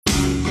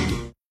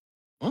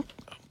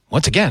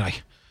Once again,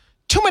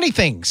 too many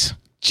things.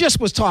 Just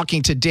was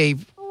talking to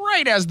Dave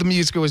right as the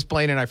music was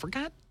playing, and I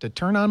forgot to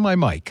turn on my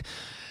mic.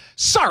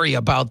 Sorry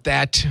about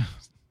that.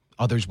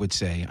 Others would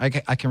say. I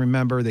can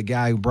remember the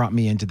guy who brought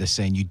me into this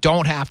saying, you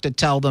don't have to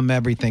tell them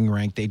everything,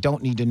 Rank. They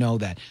don't need to know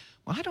that.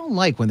 Well, I don't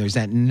like when there's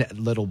that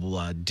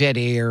little dead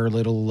air,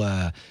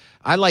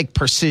 I like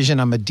precision.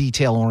 I'm a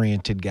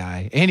detail-oriented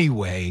guy.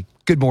 Anyway,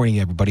 good morning,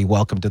 everybody.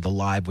 Welcome to the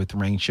Live with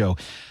Rain show.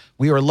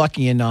 We are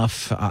lucky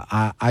enough,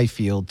 I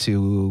feel,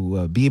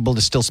 to be able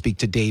to still speak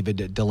to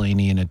David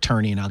Delaney, an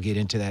attorney, and I'll get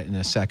into that in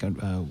a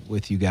second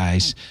with you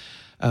guys.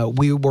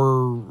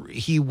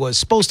 He was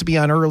supposed to be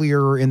on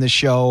earlier in the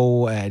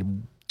show.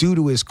 Due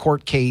to his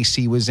court case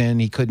he was in,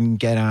 he couldn't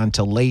get on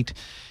till late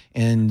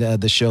in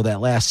the show,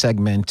 that last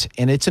segment.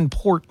 And it's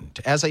important,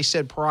 as I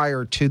said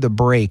prior to the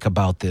break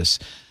about this,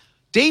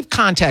 Dave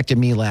contacted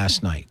me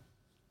last night,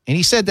 and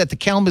he said that the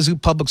Kalamazoo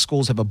Public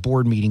Schools have a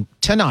board meeting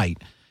tonight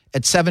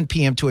at 7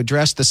 p.m. to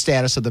address the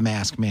status of the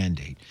mask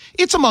mandate.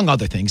 It's among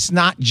other things,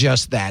 not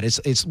just that.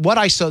 It's what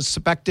I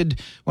suspected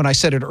when I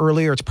said it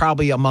earlier. It's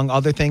probably among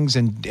other things,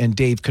 and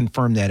Dave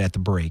confirmed that at the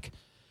break.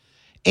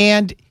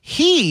 And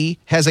he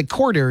has a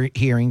court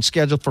hearing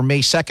scheduled for May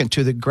 2nd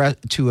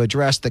to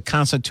address the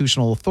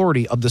constitutional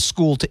authority of the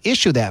school to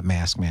issue that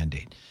mask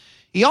mandate.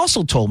 He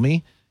also told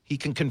me, he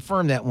can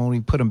confirm that when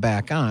we put him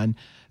back on,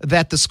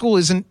 that the school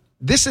isn't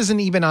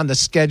even on the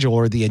schedule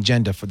or the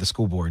agenda for the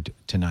school board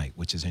tonight,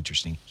 which is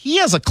interesting. He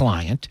has a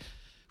client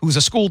who's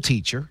a school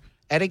teacher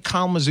at a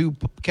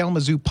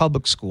Kalamazoo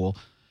public school.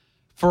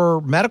 For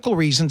medical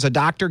reasons, a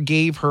doctor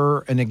gave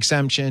her an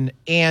exemption,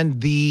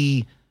 and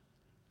the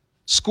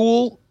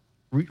school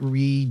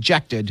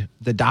rejected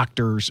the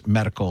doctor's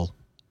medical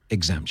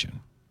exemption.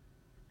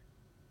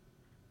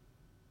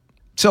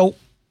 So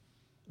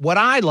what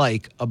I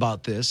like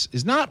about this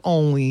is not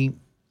only,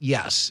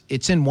 yes,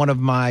 it's in one of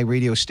my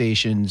radio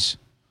stations'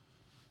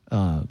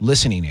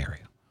 listening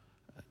area.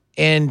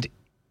 And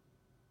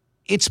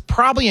it's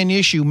probably an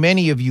issue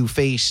many of you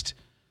faced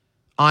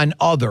in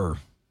other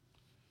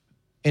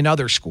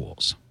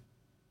schools.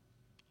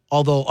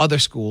 Although other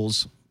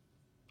schools,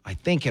 I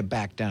think, have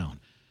backed down.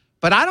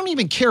 But I don't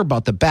even care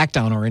about the back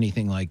down or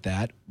anything like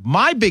that.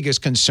 My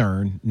biggest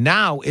concern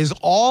now is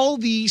all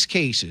these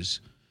cases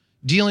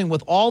dealing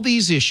with all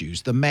these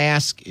issues, the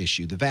mask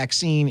issue, the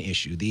vaccine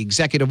issue, the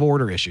executive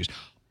order issues,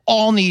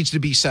 all needs to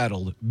be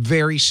settled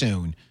very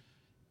soon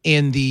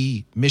in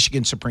the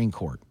Michigan Supreme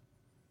Court.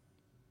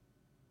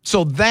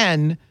 So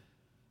then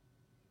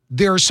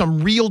there's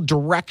some real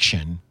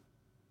direction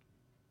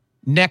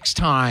next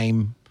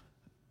time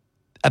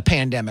a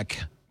pandemic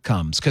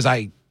comes, because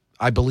I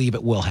believe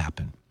it will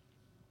happen.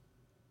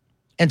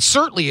 And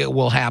certainly it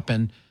will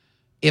happen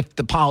if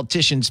the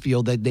politicians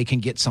feel that they can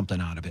get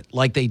something out of it,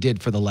 like they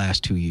did for the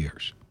last 2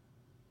 years.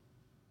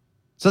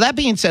 So that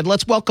being said,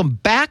 let's welcome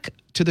back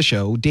to the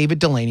show David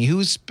Delaney,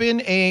 who's been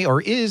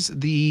is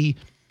the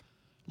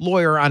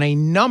lawyer on a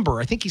number,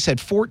 I think he said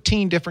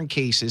 14 different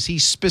cases.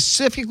 He's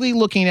specifically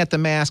looking at the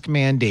mask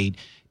mandate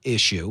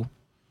issue.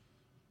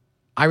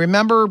 I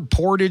remember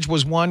Portage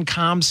was one,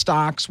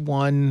 Comstock's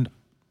one,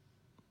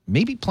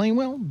 maybe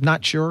Plainwell,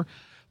 not sure.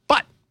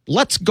 But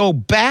let's go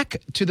back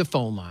to the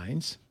phone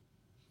lines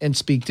and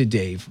speak to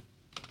Dave.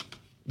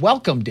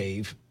 Welcome,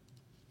 Dave.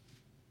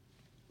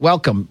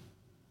 Welcome.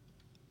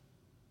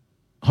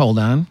 Hold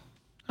on.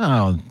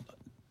 Oh,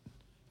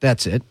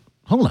 that's it.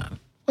 Hold on.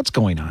 What's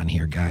going on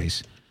here,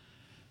 guys?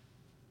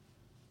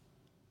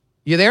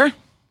 You there?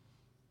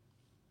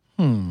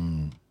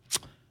 I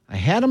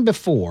had him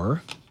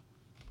before,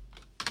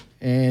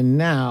 and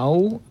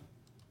now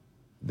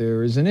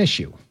there is an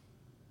issue.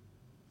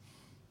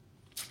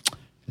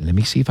 Let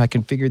me see if I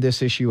can figure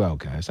this issue out,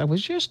 guys. I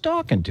was just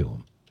talking to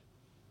him.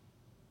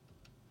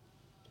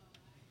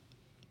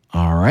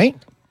 All right.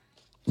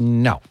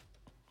 No,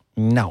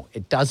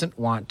 it doesn't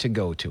want to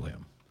go to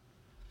him.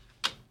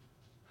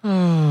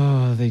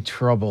 Oh, the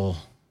trouble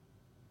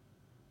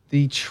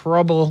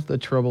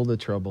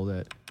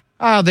that.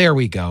 Oh, there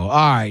we go. All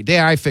right.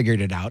 There, I figured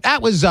it out.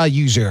 That was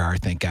user error, I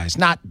think, guys.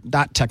 Not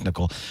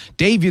technical.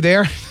 Dave, you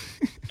there?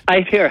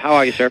 I'm here. How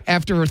are you, sir?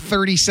 After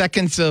 30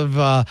 seconds of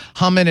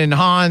humming and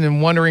hawing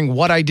and wondering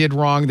what I did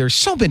wrong, there's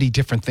so many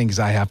different things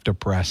I have to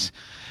press.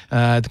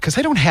 Because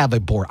I don't have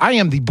a board. I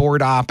am the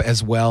board op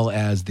as well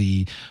as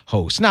the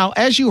host. Now,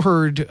 as you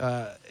heard,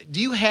 do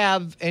you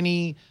have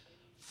any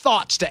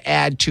thoughts to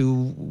add to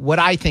what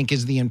I think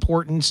is the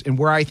importance and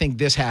where I think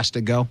this has to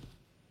go?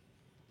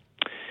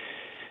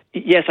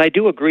 Yes, I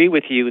do agree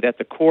with you that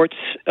the courts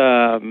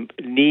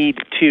need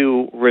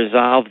to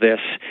resolve this.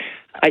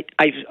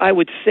 I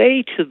would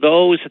say to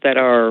those that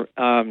are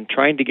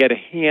trying to get a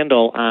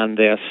handle on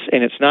this,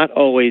 and it's not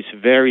always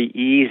very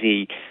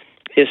easy,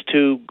 is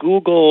to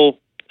Google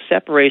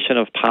separation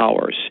of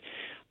powers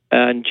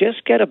and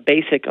just get a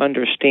basic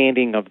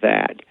understanding of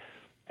that.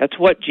 That's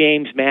what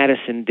James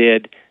Madison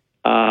did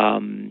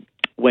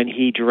when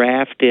he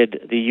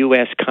drafted the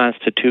U.S.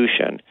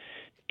 Constitution.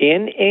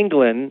 In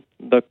England,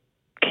 the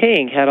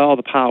king had all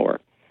the power.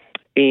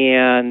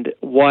 And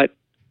what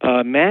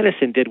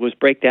Madison did was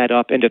break that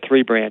up into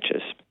three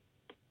branches.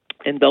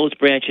 And those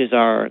branches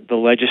are the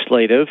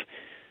legislative,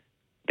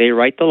 they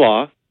write the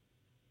law,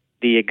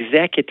 the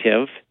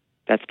executive,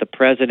 that's the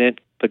president,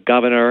 the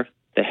governor,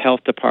 the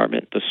health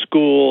department, the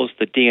schools,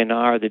 the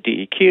DNR, the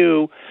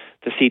DEQ,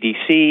 the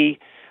CDC,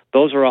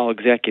 those are all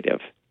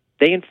executive.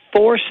 They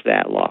enforce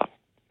that law.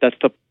 That's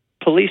the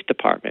police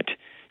department.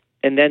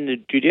 And then the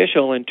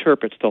judicial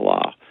interprets the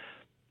law.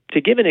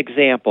 To give an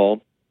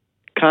example,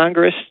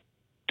 Congress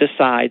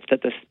decides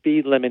that the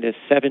speed limit is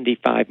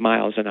 75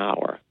 miles an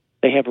hour.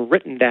 They have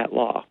written that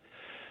law.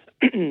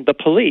 The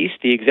police,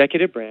 the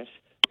executive branch,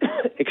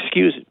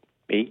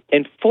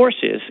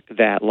 enforces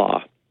that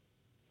law.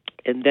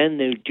 And then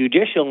the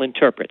judicial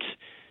interprets,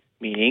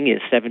 meaning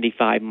is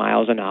 75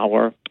 miles an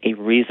hour a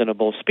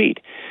reasonable speed?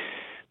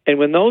 And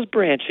when those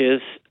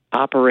branches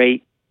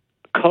operate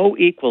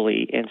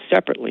co-equally and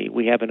separately,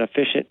 we have an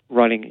efficient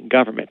running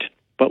government.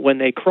 But when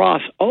they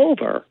cross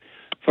over,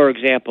 for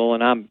example,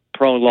 and I'm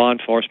pro-law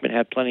enforcement,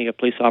 have plenty of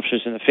police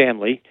officers in the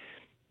family,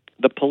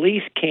 the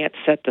police can't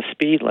set the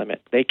speed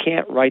limit. They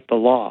can't write the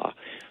law.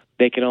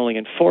 They can only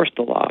enforce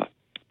the law.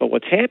 But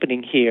what's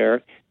happening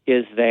here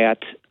is that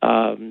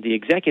the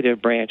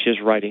executive branch is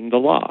writing the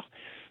law.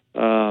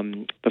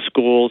 The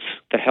schools,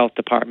 the health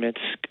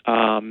departments,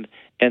 and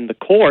the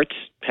courts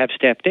have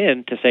stepped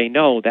in to say,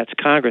 no, that's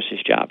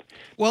Congress's job.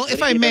 Well,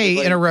 if I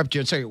may interrupt you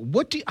and say,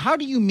 how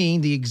do you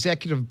mean the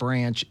executive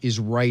branch is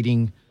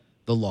writing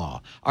the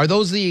law? Are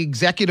those the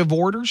executive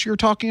orders you're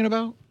talking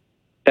about?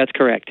 That's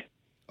correct.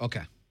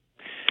 Okay.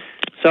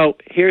 So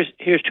here's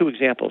two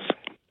examples.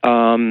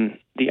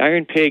 The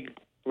Iron Pig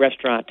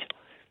restaurant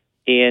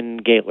in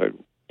Gaylord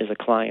is a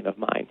client of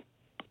mine.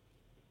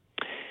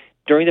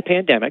 During the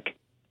pandemic,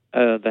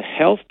 the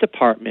health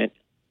department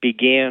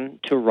began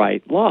to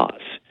write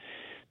laws.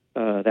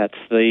 That's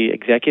the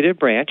executive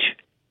branch,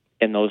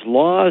 and those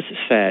laws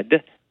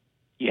said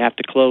you have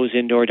to close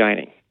indoor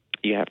dining,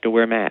 you have to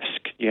wear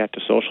masks, you have to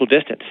social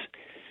distance,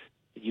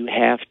 you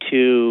have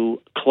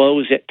to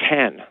close at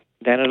 10,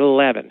 then at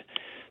 11.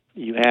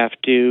 You have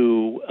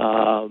to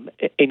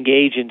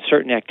engage in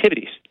certain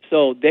activities.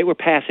 So they were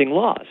passing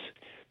laws.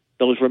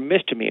 Those were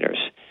misdemeanors.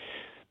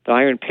 The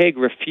Iron Pig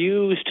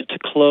refused to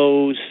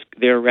close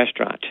their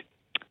restaurant.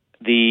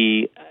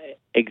 The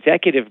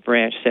executive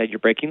branch said, you're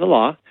breaking the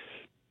law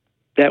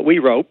that we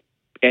wrote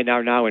and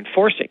are now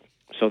enforcing.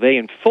 So they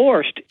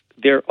enforced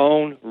their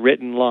own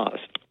written laws.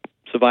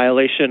 It's a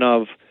violation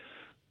of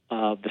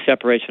the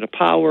separation of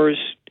powers,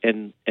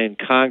 and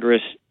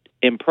Congress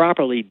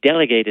improperly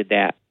delegated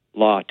that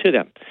law to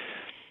them.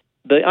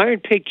 The Iron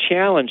Pig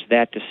challenged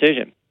that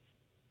decision,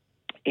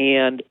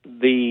 and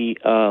the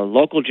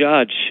local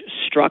judge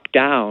struck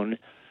down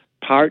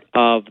part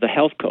of the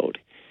health code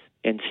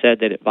and said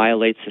that it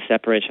violates the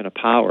separation of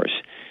powers.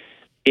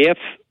 If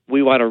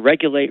we want to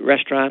regulate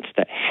restaurants,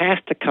 that has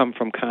to come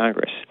from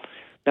Congress.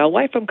 Now,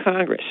 why from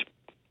Congress?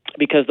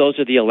 Because those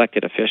are the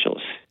elected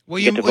officials. Well,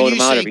 you get to vote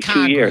them out every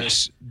 2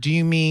 years. Do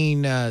you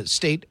mean the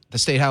state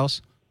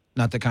house,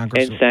 not the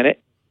Congress? And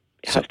Senate.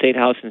 State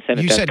House and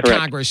Senate. You that's said correct.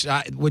 Congress,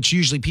 which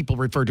usually people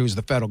refer to as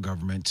the federal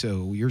government.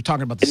 So you're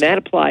talking about the state. And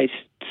that applies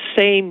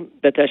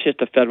that's just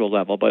the federal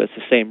level, but it's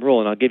the same rule,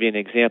 and I'll give you an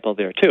example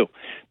there too.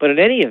 But in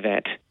any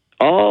event,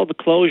 all the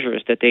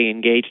closures that they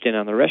engaged in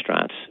on the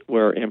restaurants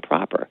were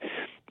improper.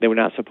 They were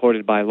not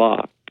supported by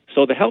law.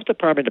 So the health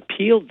department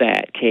appealed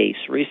that case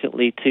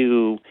recently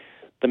to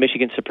the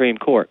Michigan Supreme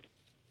Court,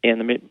 and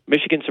the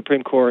Michigan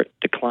Supreme Court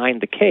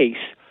declined the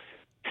case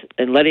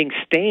and letting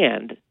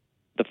stand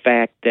the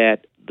fact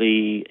that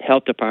the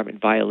health department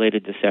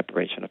violated the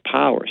separation of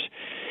powers.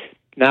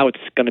 Now it's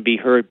going to be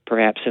heard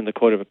perhaps in the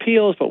Court of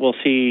Appeals, but we'll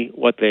see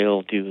what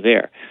they'll do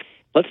there.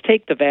 Let's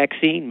take the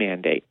vaccine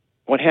mandate.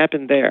 What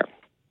happened there?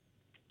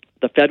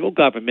 The federal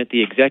government,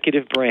 the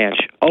executive branch,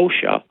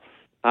 OSHA,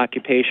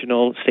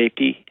 Occupational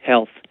Safety,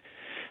 Health,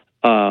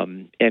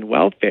 and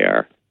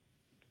Welfare,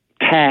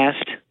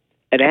 passed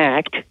an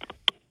act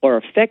or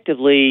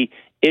effectively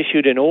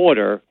issued an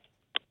order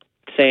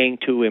saying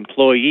to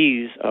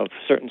employees of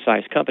certain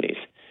size companies,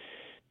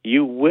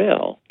 you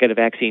will get a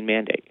vaccine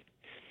mandate.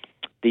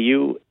 The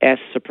U.S.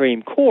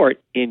 Supreme Court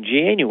in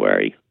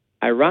January,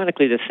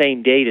 ironically the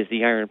same date as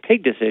the Iron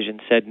Pig decision,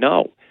 said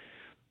no.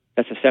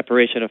 That's a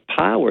separation of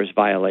powers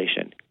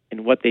violation.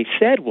 And what they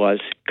said was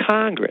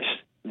Congress,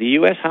 the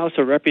U.S. House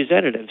of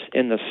Representatives,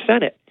 and the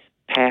Senate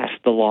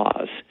passed the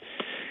laws.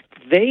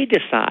 They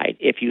decide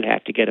if you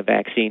have to get a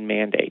vaccine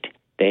mandate.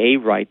 They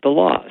write the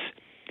laws.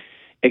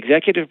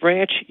 Executive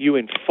branch, you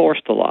enforce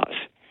the laws.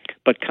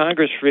 But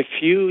Congress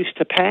refused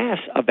to pass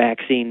a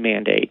vaccine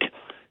mandate.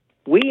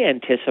 We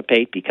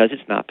anticipate because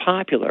it's not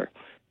popular.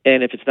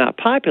 And if it's not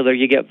popular,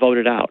 you get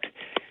voted out.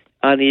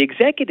 On the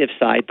executive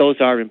side, those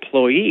are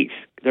employees.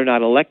 They're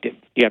not elected.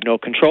 You have no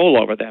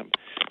control over them.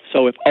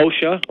 So if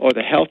OSHA or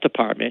the health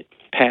department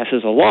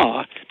passes a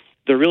law,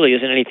 there really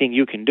isn't anything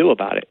you can do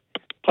about it.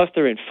 Plus,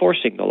 they're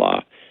enforcing the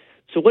law.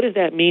 So what does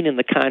that mean in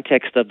the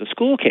context of the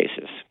school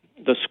cases?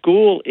 The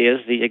school is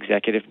the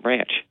executive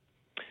branch.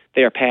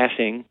 They are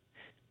passing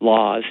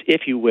laws,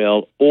 if you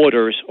will,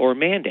 orders or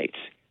mandates.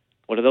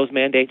 What do those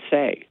mandates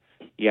say?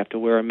 You have to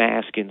wear a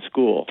mask in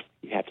school.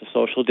 You have to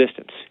social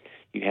distance.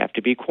 You have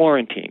to be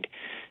quarantined.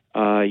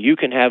 You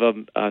can have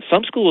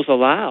some schools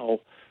allow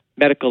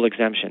medical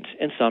exemptions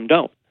and some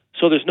don't.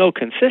 So there's no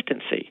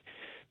consistency.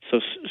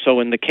 So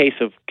in the case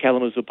of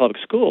Kalamazoo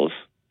Public Schools,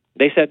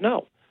 they said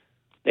no.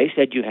 They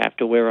said you have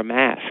to wear a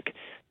mask.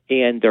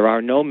 And there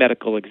are no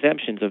medical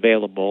exemptions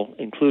available,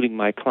 including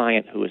my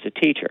client who is a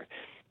teacher.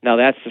 Now,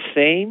 that's the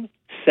same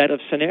set of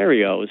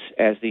scenarios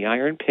as the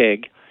Iron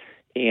Pig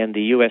and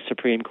the U.S.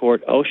 Supreme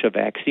Court OSHA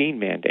vaccine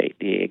mandate.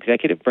 The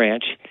executive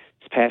branch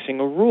is passing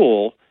a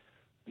rule.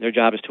 Their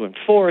job is to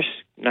enforce,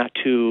 not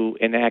to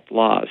enact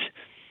laws.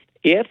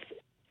 If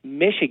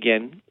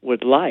Michigan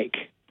would like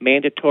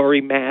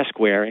mandatory mask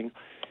wearing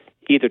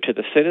either to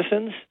the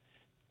citizens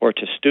or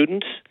to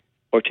students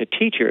or to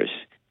teachers,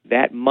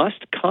 that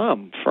must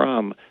come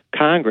from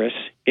Congress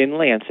in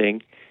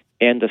Lansing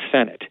and the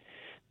Senate.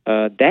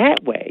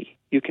 That way,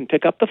 you can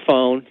pick up the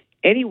phone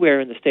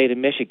anywhere in the state of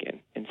Michigan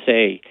and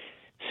say,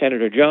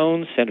 Senator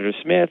Jones, Senator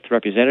Smith,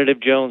 Representative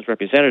Jones,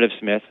 Representative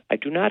Smith, I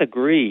do not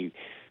agree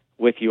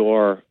with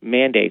your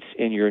mandates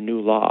in your new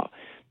law,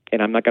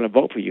 and I'm not going to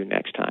vote for you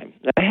next time.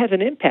 That has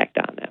an impact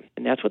on them,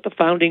 and that's what the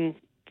founding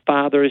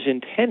fathers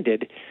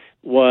intended,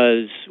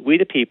 was we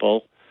the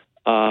people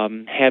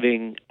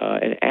having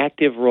an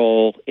active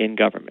role in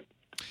government.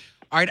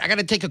 All right, I got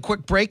to take a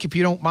quick break, if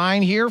you don't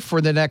mind, here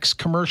for the next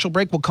commercial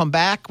break. We'll come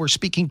back. We're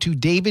speaking to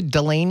David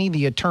Delaney,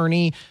 the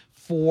attorney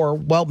for,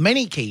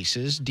 many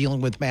cases dealing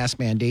with mask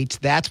mandates.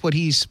 That's what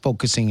he's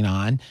focusing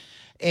on.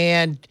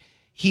 And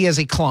he has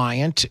a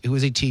client who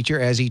is a teacher,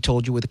 as he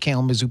told you, with the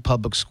Kalamazoo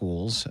Public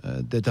Schools.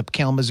 The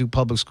Kalamazoo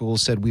Public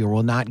Schools said we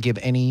will not give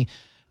any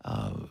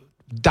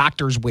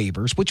doctor's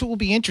waivers, which will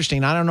be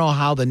interesting. I don't know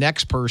how the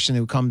next person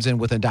who comes in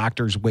with a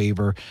doctor's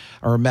waiver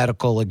or a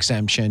medical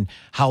exemption,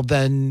 how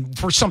then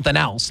for something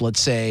else, let's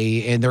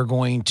say, and they're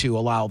going to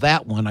allow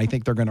that one, I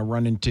think they're going to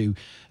run into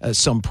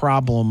some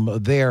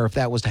problem there if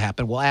that was to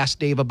happen. We'll ask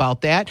Dave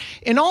about that.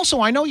 And also,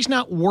 I know he's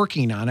not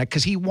working on it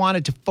because he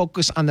wanted to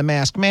focus on the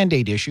mask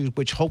mandate issues,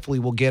 which hopefully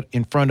will get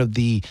in front of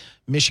the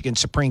Michigan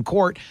Supreme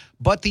Court,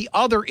 but the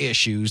other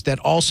issues that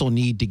also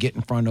need to get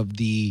in front of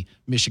the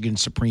Michigan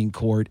Supreme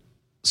Court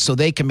so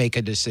they can make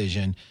a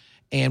decision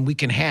and we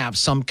can have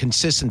some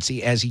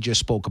consistency as he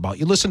just spoke about.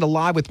 You listen to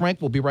Live with Rank.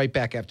 We'll be right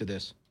back after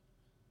this.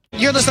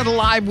 You're listening to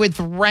Live with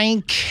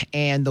Rank,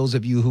 and those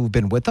of you who've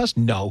been with us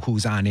know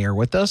who's on air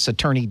with us.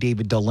 Attorney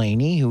David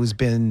Delaney, who's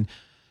been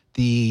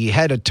the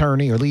head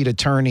attorney or lead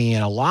attorney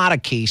in a lot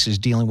of cases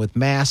dealing with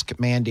mask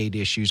mandate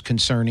issues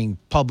concerning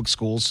public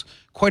schools.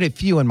 Quite a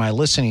few in my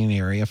listening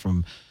area,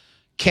 from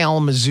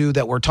Kalamazoo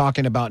that we're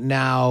talking about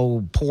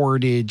now,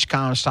 Portage,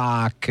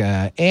 Comstock,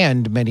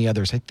 and many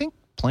others. I think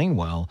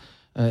Plainwell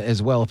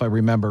as well, if I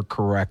remember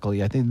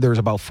correctly. I think there's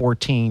about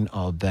 14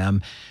 of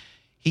them.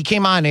 He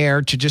came on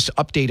air to just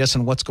update us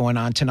on what's going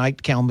on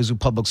tonight. Kalamazoo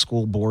Public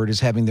School Board is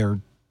having their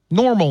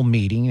normal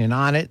meeting, and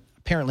on it,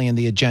 apparently in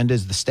the agenda,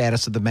 is the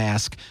status of the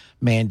mask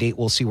mandate.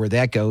 We'll see where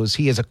that goes.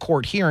 He has a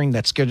court hearing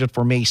that's scheduled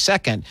for May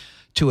 2nd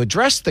to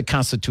address the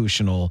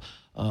constitutional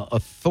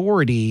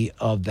authority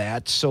of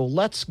that. So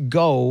let's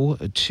go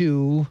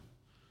to,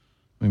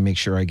 let me make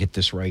sure I get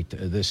this right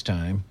this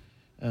time,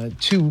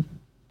 to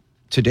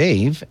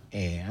Dave.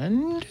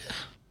 And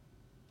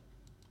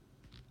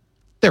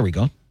there we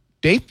go.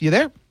 Dave, you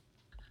there?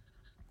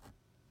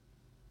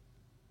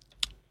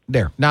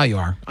 There, now you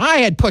are. I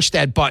had pushed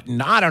that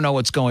button. I don't know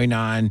what's going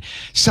on.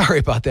 Sorry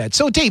about that.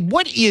 So, Dave,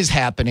 what is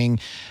happening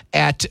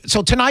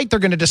so tonight they're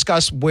going to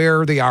discuss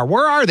where they are.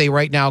 Where are they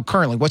right now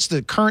currently? What's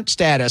the current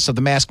status of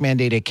the mask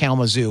mandate at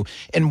Kalamazoo?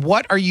 And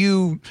what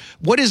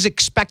is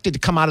expected to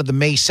come out of the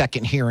May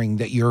 2nd hearing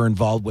that you're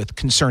involved with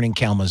concerning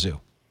Kalamazoo?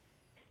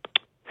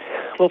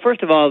 Well,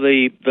 first of all,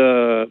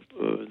 the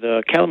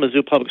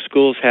Kalamazoo Public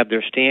Schools have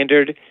their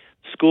standard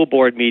school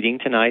board meeting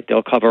tonight.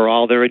 They'll cover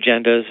all their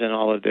agendas and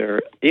all of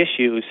their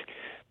issues.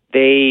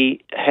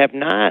 They have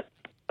not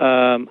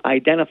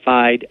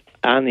identified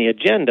on the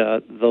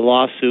agenda the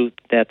lawsuit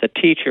that the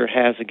teacher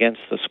has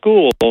against the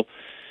school,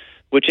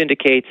 which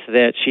indicates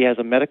that she has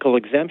a medical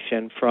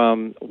exemption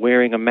from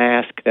wearing a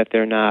mask that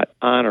they're not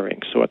honoring.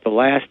 So at the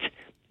last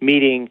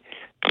meeting,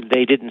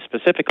 they didn't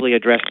specifically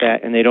address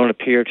that, and they don't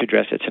appear to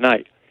address it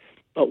tonight.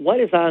 But what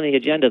is on the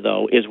agenda,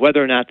 though, is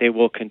whether or not they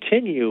will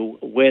continue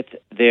with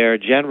their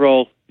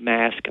general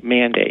mask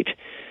mandate.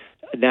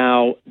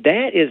 Now,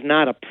 that is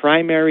not a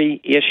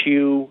primary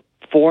issue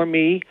for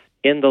me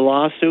in the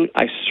lawsuit.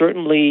 I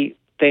certainly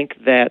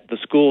think that the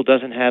school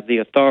doesn't have the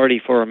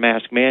authority for a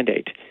mask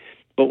mandate.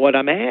 But what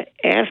I'm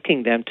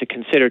asking them to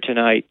consider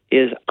tonight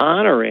is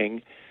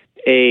honoring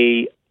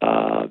a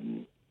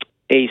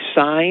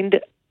signed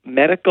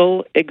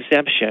medical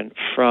exemption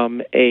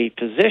from a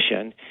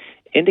physician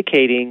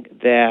indicating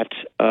that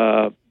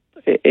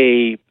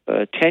a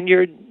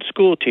tenured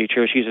school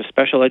teacher, she's a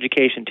special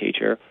education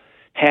teacher,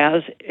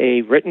 has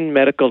a written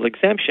medical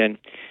exemption,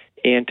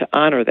 and to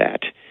honor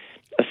that.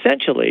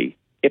 Essentially,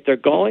 if they're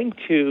going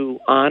to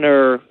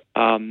honor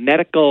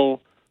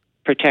medical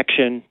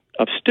protection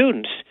of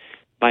students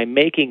by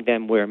making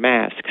them wear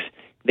masks.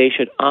 They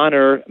should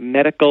honor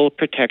medical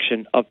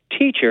protection of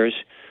teachers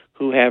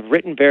who have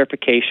written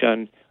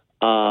verification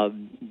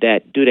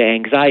that due to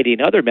anxiety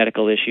and other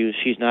medical issues,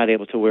 she's not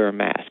able to wear a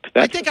mask.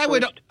 I think I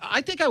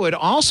would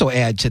also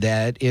add to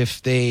that,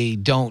 if they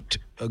don't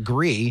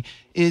agree,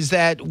 is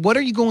that what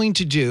are you going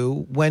to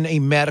do when a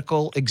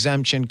medical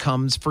exemption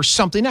comes for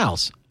something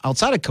else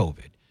outside of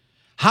COVID?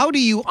 How do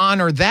you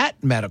honor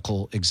that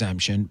medical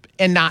exemption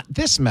and not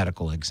this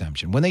medical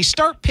exemption? When they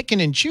start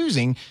picking and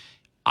choosing,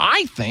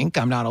 I think,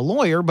 I'm not a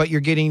lawyer, but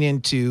you're getting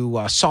into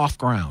soft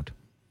ground.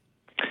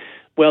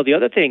 Well, the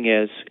other thing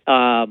is,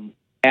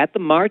 at the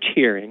March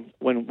hearing,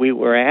 when we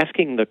were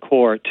asking the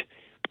court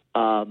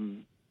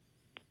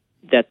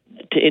that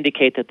to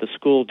indicate that the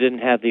school didn't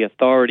have the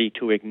authority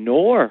to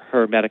ignore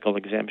her medical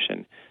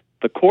exemption,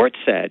 the court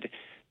said,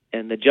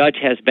 and the judge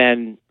has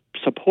been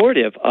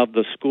supportive of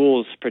the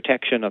school's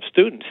protection of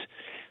students,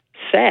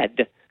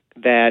 said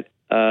that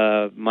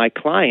my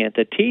client,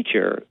 the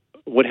teacher,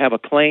 would have a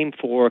claim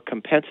for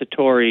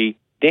compensatory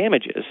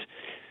damages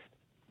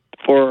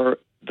for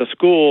the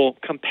school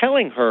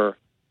compelling her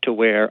to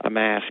wear a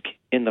mask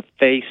in the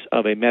face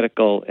of a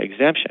medical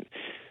exemption.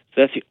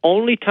 So that's the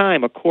only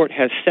time a court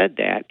has said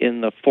that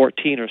in the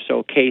 14 or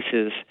so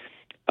cases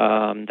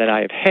that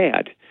I have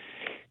had.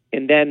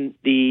 And then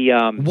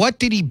what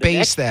did he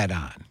base that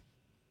on,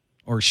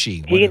 or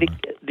she?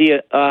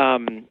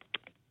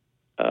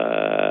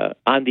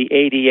 On the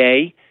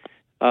ADA.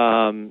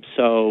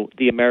 So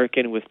the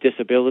American with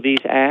Disabilities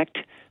Act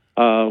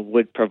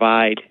would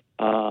provide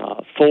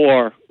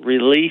for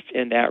relief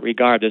in that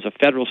regard. There's a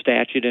federal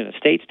statute and a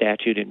state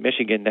statute in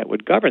Michigan that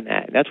would govern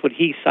that. And that's what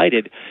he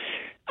cited.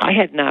 I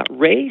had not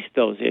raised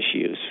those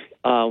issues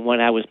when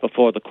I was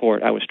before the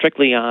court. I was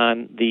strictly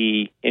on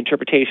the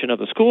interpretation of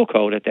the school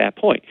code at that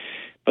point.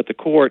 But the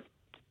court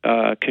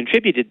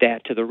contributed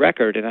that to the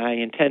record, and I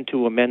intend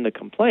to amend the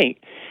complaint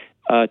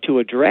to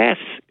address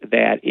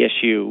that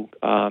issue.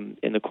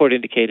 And the court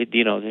indicated,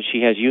 that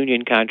she has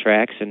union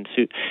contracts, and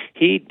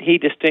he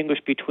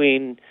distinguished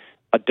between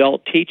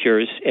adult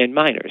teachers and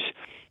minors.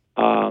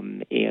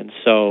 And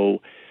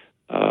so,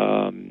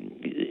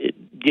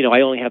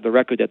 I only have the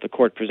record that the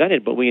court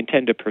presented, but we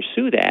intend to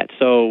pursue that.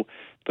 So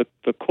the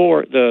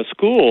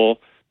school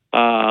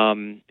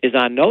is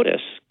on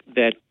notice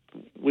that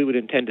we would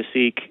intend to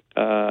seek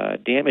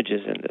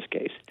damages in this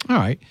case. All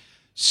right.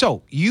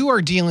 So you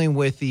are dealing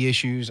with the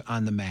issues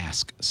on the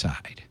mask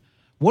side.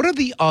 What are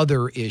the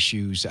other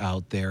issues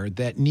out there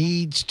that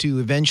needs to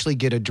eventually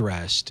get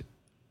addressed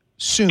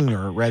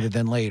sooner rather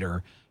than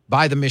later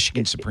by the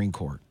Michigan Supreme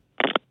Court?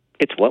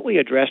 It's what we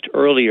addressed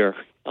earlier.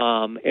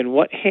 And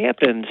what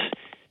happens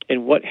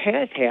and what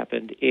has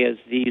happened is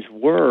these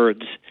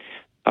words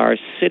are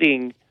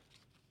sitting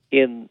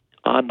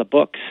on the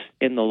books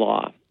in the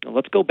law. Now,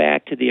 let's go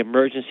back to the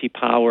emergency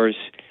powers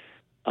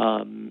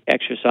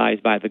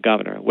exercised by the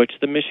governor, which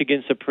the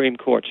Michigan Supreme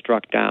Court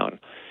struck down.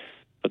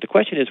 But the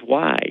question is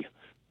why?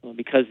 Well,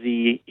 because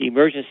the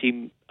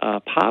Emergency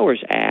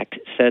Powers Act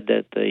said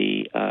that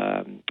the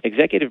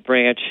executive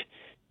branch,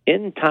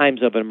 in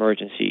times of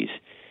emergencies,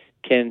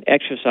 can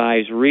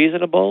exercise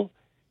reasonable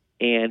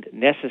and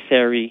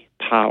necessary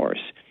powers.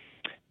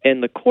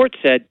 And the court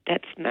said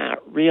that's not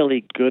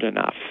really good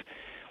enough.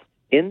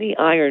 In the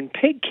Iron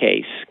Pig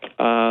case,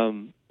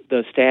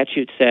 the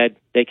statute said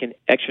they can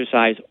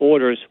exercise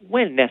orders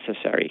when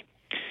necessary.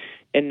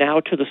 And now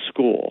to the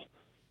school.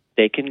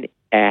 They can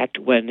act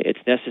when it's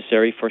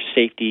necessary for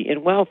safety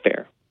and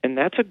welfare. And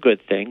that's a good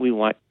thing. We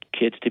want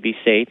kids to be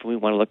safe, and we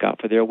want to look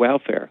out for their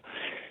welfare.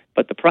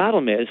 But the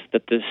problem is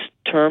that the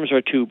terms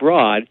are too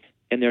broad,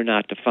 and they're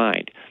not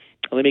defined.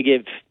 Let me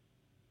give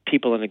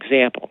people an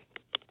example.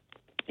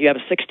 You have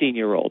a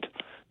 16-year-old,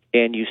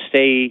 and you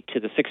say to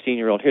the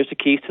 16-year-old, here's the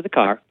keys to the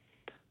car.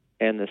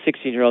 And the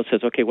 16-year-old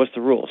says, okay, what's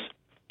the rules?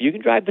 You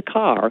can drive the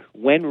car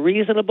when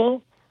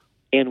reasonable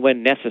and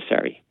when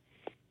necessary.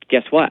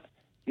 Guess what?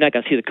 You're not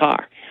going to see the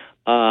car.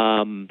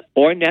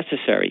 Or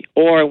necessary.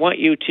 Or I want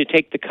you to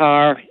take the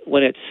car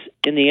when it's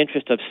in the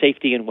interest of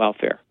safety and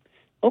welfare.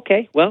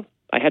 Okay, well,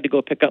 I had to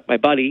go pick up my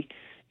buddy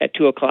at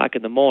 2 o'clock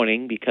in the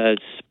morning because,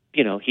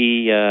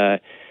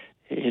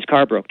 his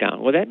car broke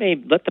down. Well, that may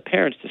let the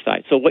parents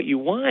decide. So what you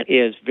want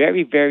is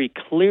very, very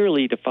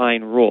clearly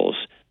defined rules.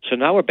 So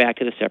now we're back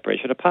to the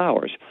separation of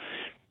powers.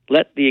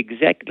 Let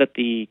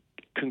the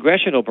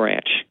congressional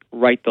branch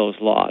write those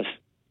laws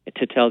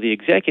to tell the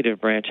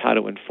executive branch how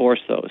to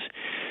enforce those.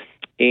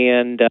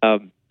 And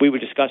we were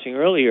discussing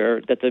earlier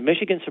that the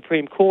Michigan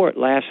Supreme Court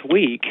last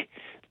week,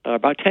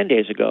 about 10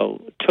 days ago,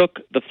 took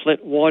the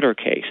Flint water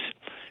case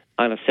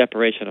on a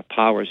separation of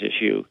powers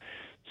issue.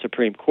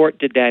 Supreme Court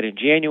did that in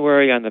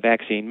January on the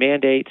vaccine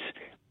mandates.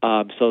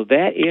 So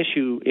that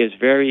issue is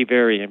very,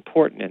 very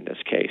important in this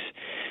case.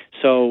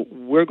 So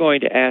we're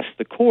going to ask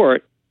the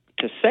court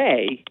to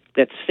say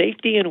that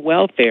safety and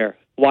welfare,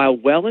 while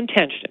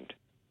well-intentioned,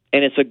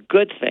 and it's a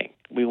good thing,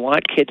 we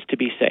want kids to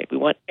be safe. We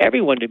want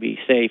everyone to be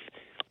safe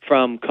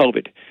from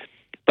COVID.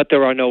 But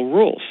there are no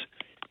rules.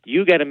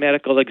 You get a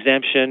medical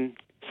exemption,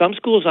 Some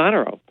schools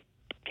honor them.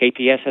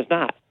 KPS has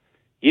not.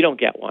 You don't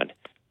get one.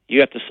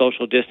 You have to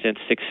social distance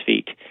 6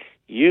 feet.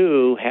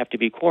 You have to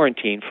be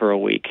quarantined for a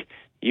week.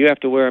 You have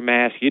to wear a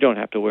mask. You don't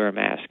have to wear a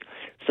mask.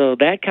 So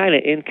that kind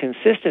of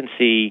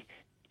inconsistency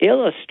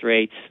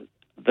illustrates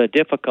the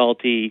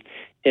difficulty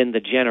in the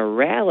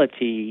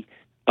generality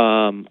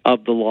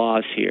of the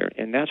laws here.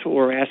 And that's what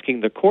we're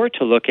asking the court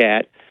to look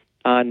at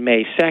on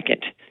May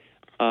 2nd.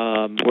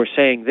 We're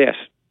saying this.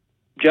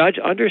 Judge,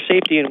 under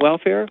safety and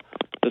welfare,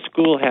 the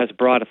school has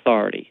broad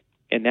authority,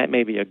 and that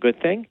may be a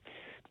good thing.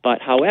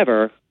 But,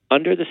 however,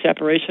 under the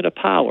separation of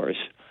powers,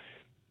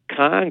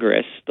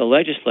 Congress, the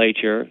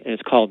legislature, and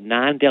it's called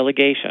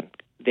non-delegation,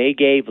 they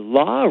gave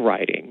law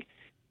writing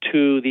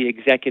to the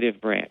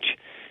executive branch,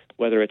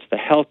 whether it's the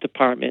health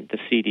department, the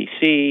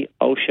CDC,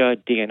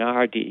 OSHA,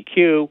 DNR,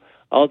 DEQ,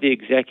 all the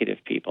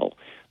executive people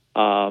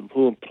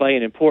who play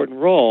an important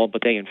role,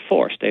 but they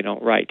enforce, they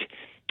don't write.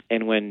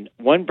 And when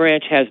one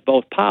branch has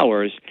both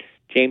powers,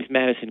 James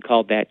Madison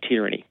called that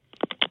tyranny.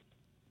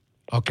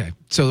 Okay.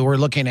 So we're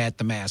looking at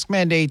the mask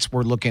mandates.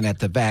 We're looking at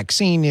the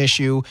vaccine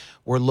issue.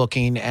 We're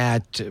looking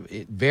at,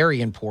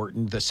 very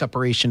important, the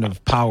separation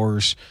of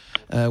powers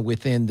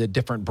within the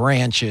different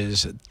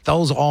branches.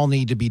 Those all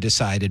need to be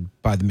decided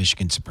by the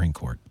Michigan Supreme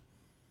Court.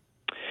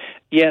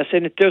 Yes,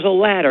 and there's a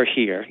ladder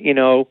here,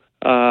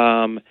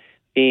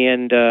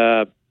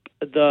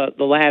 the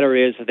latter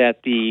is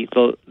that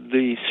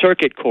the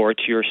circuit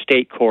courts, your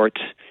state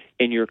courts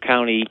in your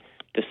county,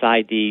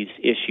 decide these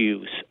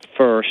issues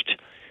first,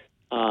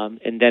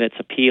 and then it's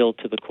appealed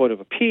to the Court of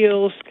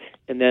Appeals,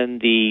 and then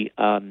the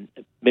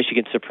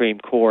Michigan Supreme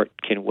Court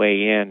can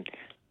weigh in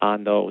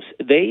on those.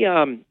 They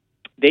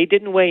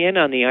didn't weigh in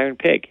on the Iron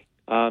Pig.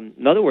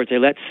 In other words, they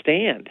let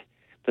stand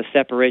the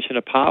separation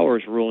of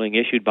powers ruling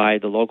issued by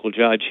the local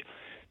judge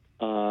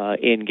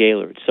in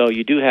Gaylord. So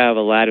you do have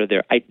a ladder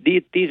there.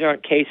 These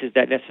aren't cases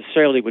that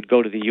necessarily would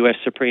go to the U.S.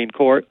 Supreme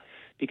Court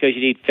because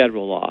you need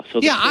federal law. So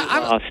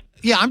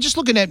I'm just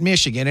looking at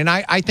Michigan, and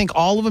I think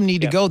all of them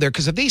need to go there,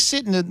 because if they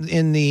sit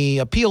in the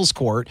appeals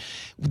court,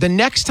 the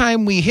next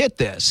time we hit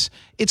this,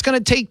 it's going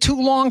to take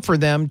too long for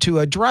them to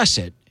address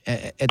it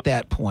at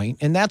that point.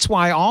 And that's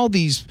why all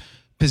these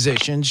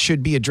positions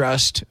should be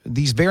addressed.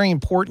 These very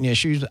important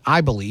issues,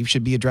 I believe,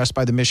 should be addressed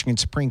by the Michigan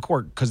Supreme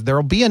Court, because there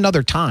will be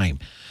another time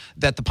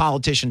that the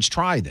politicians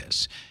try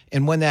this.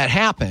 And when that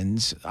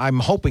happens, I'm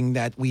hoping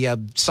that we have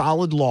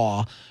solid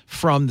law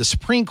from the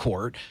Supreme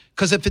Court,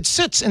 because if it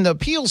sits in the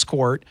appeals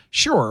court,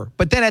 sure.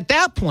 But then at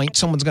that point,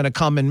 someone's going to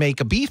come and make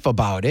a beef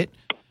about it,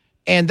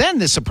 and then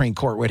the Supreme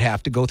Court would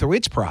have to go through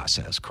its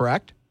process,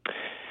 correct?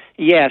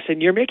 Yes,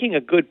 and you're making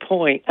a good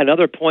point,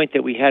 another point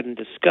that we hadn't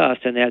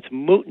discussed, and that's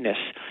mootness.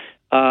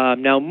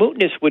 Now,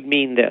 mootness would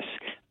mean this,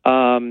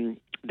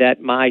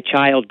 that my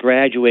child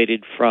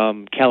graduated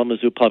from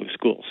Kalamazoo Public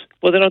Schools.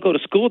 Well, they don't go to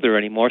school there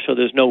anymore, so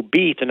there's no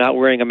beef. They're not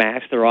wearing a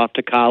mask. They're off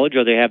to college,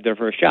 or they have their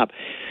first job.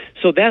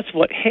 So that's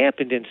what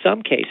happened in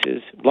some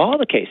cases, all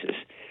the cases.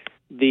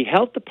 The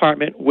health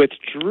department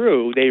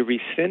withdrew. They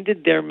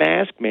rescinded their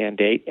mask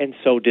mandate, and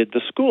so did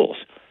the schools.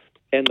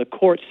 And the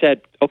court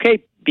said,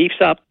 okay,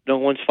 beef's up. No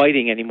one's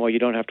fighting anymore. You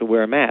don't have to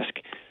wear a mask.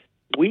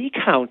 We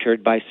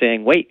countered by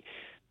saying, wait,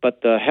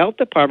 but the health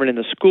department and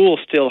the school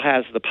still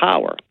has the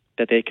power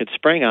that they could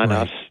spring on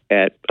us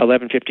at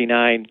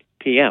 11:59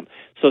 p.m.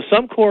 So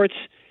some courts,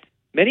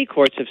 many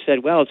courts have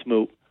said, well, it's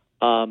moot,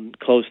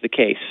 close the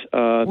case.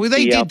 Well,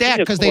 they did that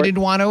because they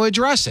didn't want to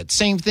address it.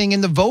 Same thing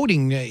in the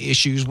voting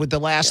issues with the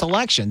last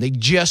election. They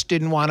just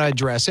didn't want to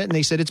address it, and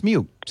they said it's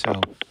moot. So,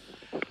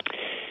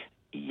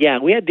 yeah,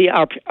 we had the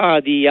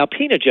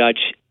Alpena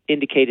judge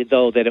indicated,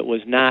 though, that it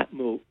was not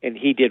moot, and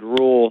he did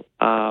rule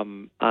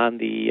on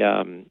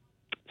the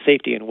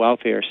safety and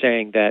welfare,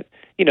 saying that,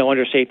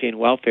 under safety and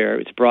welfare,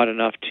 it's broad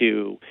enough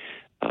to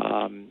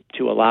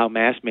allow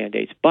mask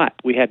mandates. But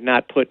we had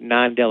not put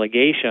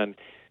non-delegation,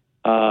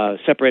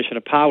 separation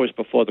of powers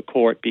before the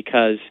court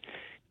because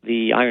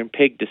the Iron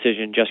Pig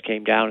decision just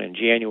came down in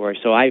January.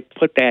 So I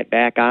put that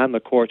back on the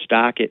court's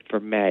docket for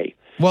May.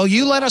 Well,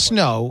 you let us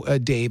know,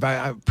 Dave.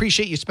 I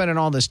appreciate you spending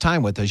all this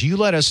time with us. You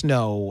let us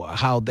know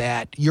how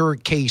your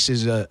case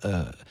is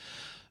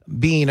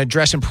being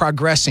addressed and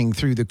progressing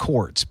through the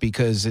courts,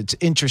 because it's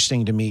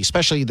interesting to me,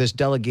 especially this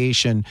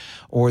delegation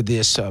or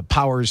this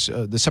powers,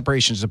 the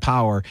separations of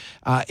power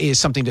is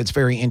something that's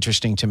very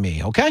interesting to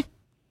me. Okay?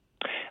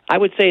 I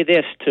would say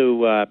this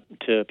to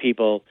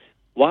people.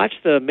 Watch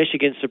the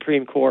Michigan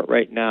Supreme Court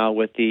right now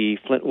with the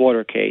Flint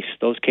water case.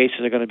 Those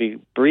cases are going to be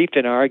briefed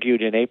and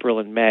argued in April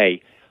and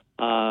May.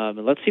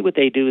 Let's see what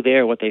they do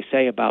there, what they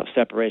say about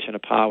separation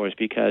of powers,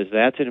 because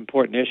that's an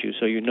important issue.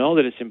 So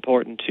that it's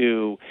important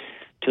to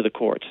the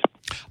courts.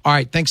 All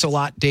right. Thanks a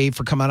lot, Dave,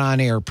 for coming on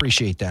air.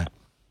 Appreciate that.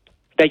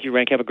 Thank you,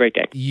 Rank. Have a great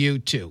day. You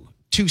too.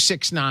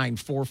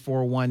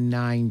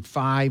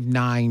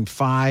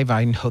 269-441-9595.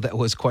 I know that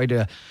was quite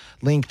a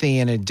lengthy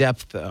and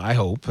in-depth, I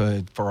hope,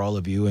 for all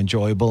of you,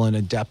 enjoyable and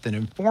in-depth and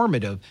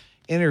informative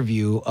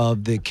interview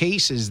of the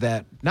cases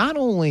that not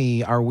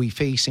only are we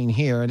facing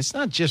here, and it's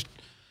not just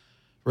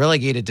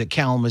relegated to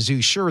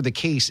Kalamazoo. Sure, the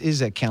case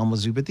is at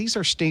Kalamazoo, but these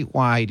are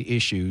statewide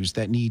issues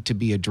that need to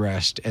be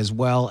addressed, as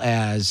well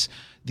as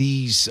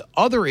these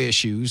other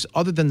issues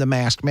other than the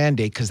mask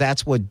mandate, because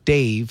that's what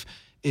Dave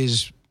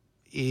is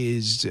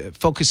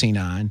focusing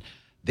on.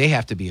 They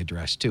have to be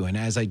addressed too. And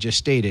as I just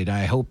stated,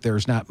 I hope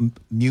there's not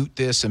mute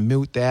this and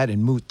moot that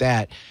and moot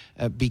that,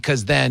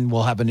 because then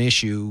we'll have an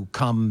issue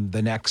come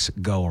the next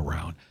go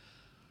around.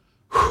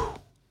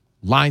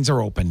 Lines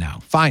are open now.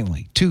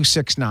 Finally,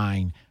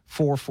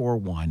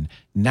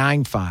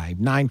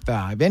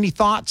 269-441-9595. Any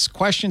thoughts,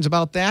 questions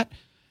about that?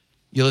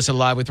 You listen to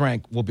Live with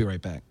Rank. We'll be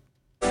right back.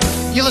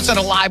 You listen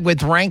to Live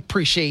with Rank.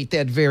 Appreciate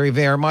that very,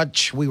 very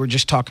much. We were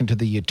just talking to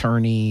the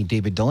attorney,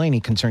 David Delaney,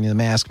 concerning the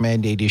mask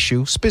mandate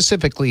issue,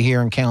 specifically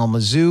here in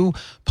Kalamazoo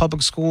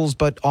public schools,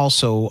 but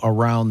also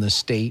around the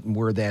state and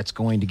where that's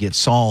going to get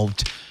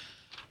solved.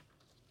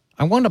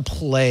 I want to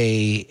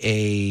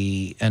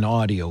play an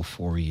audio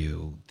for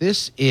you.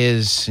 This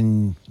is,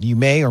 and you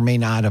may or may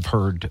not have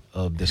heard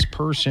of this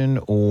person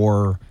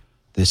or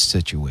this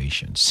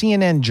situation.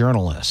 CNN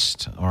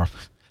journalist, or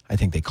I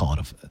think they call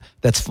it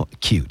that's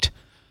cute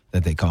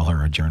that they call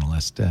her a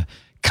journalist.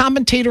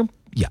 Commentator,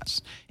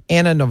 yes.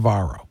 Ana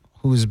Navarro,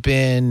 who's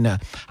been,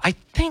 I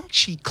think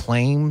she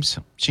claims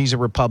she's a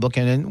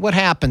Republican. And what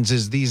happens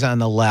is these on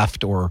the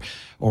left or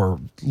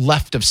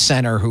left of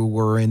center who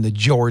were in the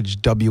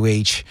George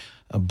W.H.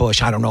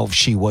 Bush, I don't know if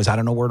she was, I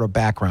don't know where her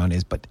background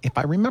is, but if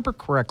I remember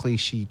correctly,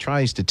 she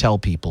tries to tell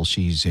people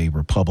she's a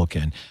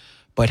Republican,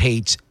 but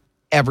hates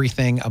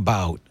everything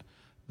about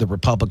the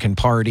Republican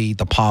Party,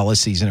 the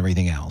policies, and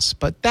everything else.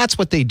 But that's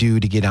what they do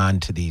to get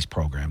onto these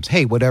programs.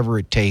 Hey, whatever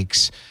it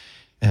takes.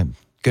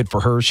 Good for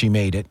her. She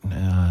made it.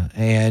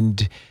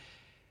 And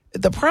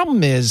the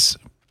problem is,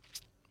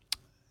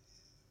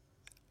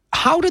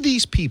 how do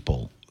these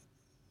people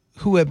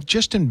who have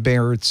just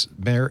embarrassed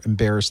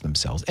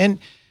themselves, and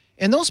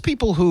those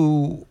people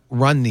who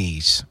run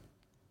these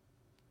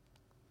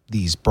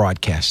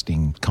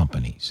broadcasting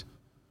companies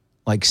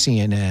like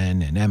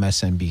CNN and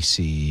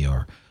MSNBC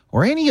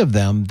or any of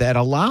them that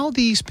allow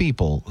these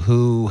people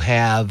who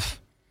have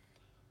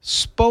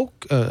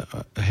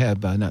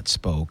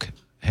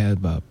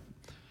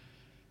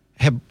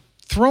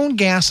thrown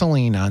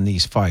gasoline on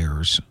these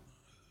fires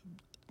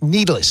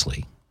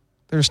needlessly.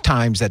 There's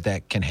times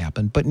that can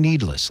happen, but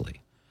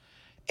needlessly,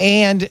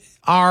 and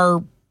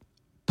are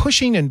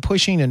pushing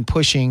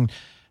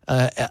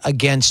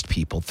against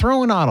people,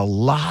 throwing out a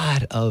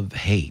lot of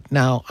hate.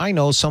 Now, I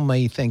know some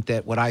may think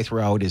that what I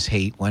throw out is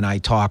hate when I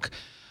talk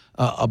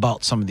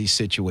about some of these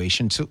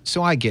situations.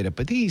 So I get it.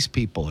 But these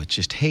people, it's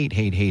just hate.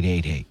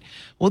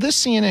 Well,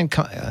 this CNN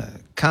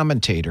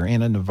commentator,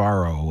 Ana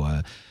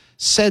Navarro,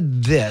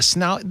 said this.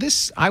 Now,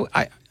 this,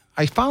 I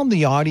found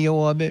the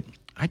audio of it.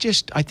 I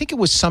think it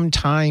was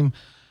sometime,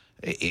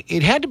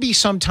 it had to be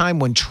sometime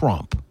when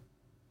Trump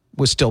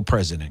was still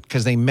president,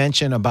 because they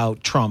mention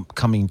about Trump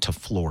coming to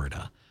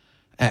Florida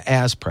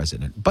as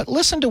president. But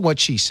listen to what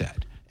she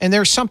said. And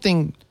there's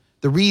something,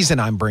 the reason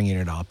I'm bringing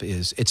it up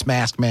is it's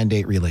mask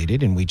mandate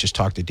related, and we just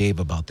talked to Dave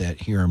about that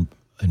here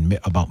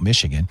about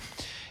Michigan.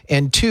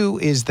 And two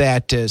is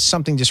that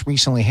something just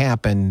recently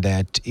happened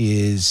that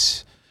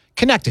is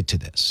connected to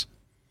this.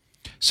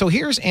 So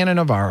here's Ana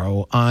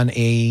Navarro on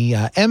a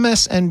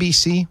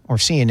MSNBC or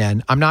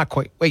CNN.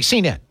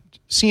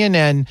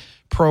 CNN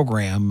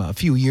program a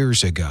few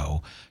years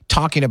ago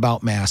talking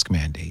about mask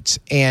mandates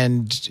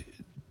and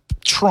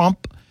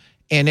Trump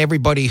and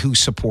everybody who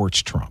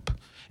supports Trump.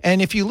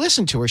 And if you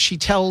listen to her, she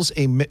tells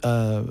a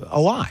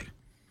lie.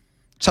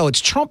 So it's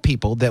Trump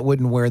people that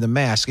wouldn't wear the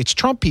mask. It's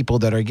Trump people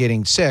that are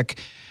getting sick.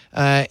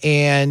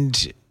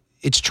 And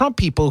it's Trump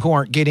people who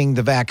aren't getting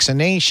the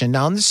vaccination.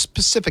 Now, in this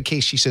specific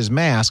case, she says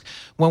mask,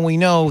 when we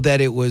know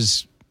that it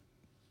was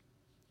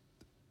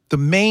the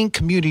main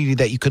community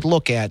that you could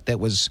look at that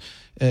was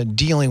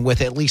dealing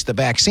with at least the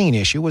vaccine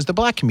issue was the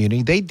black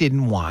community. They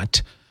didn't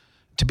want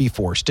to be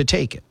forced to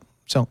take it.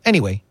 So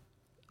anyway,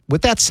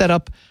 with that set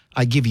up,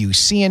 I give you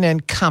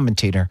CNN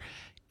commentator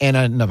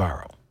Ana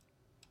Navarro.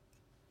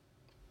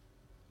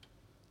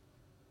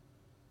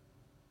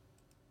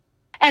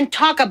 And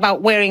talk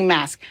about wearing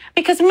masks.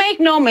 Because make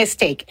no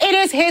mistake, it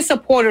is his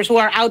supporters who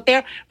are out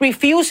there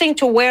refusing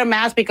to wear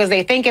masks because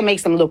they think it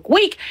makes them look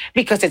weak,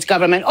 because it's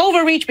government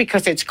overreach,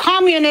 because it's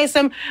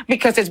communism,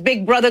 because it's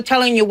Big Brother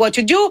telling you what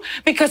to do,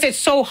 because it's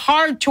so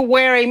hard to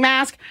wear a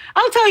mask.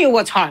 I'll tell you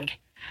what's hard.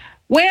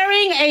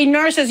 Wearing a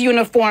nurse's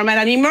uniform at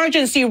an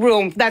emergency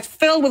room that's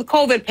filled with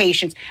COVID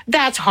patients,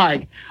 that's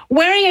hard.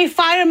 Wearing a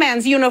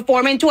fireman's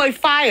uniform into a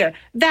fire,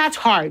 that's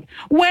hard.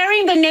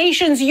 Wearing the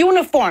nation's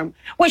uniform,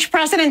 which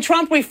President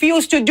Trump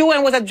refused to do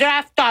and was a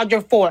draft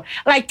dodger for,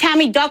 like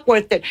Tammy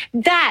Duckworth did,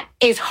 that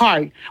is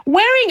hard.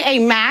 Wearing a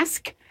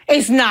mask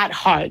is not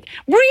hard.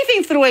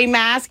 Breathing through a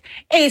mask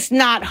is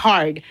not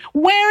hard.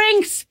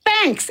 Wearing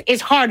Spanx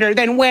is harder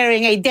than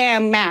wearing a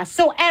damn mask.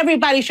 So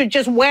everybody should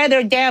just wear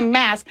their damn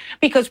mask,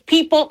 because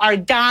people are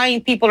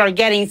dying. People are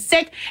getting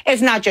sick.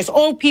 It's not just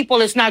old people.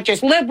 It's not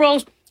just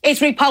liberals.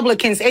 It's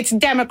Republicans. It's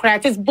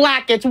Democrats. It's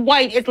black. It's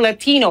white. It's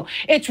Latino.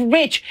 It's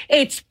rich.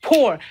 It's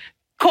poor.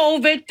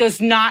 COVID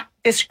does not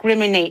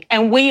discriminate.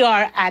 And we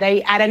are at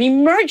an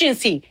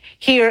emergency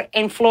here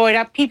in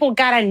Florida. People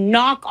got to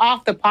knock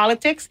off the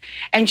politics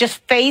and just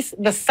face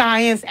the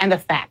science and the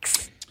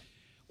facts.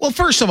 Well,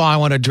 first of all, I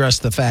want to address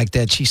the fact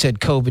that she said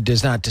COVID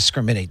does not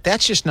discriminate.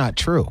 That's just not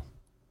true.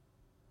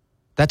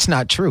 That's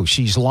not true.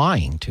 She's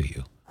lying to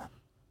you.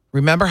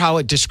 Remember how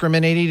it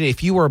discriminated?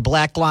 If you were a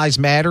Black Lives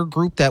Matter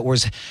group that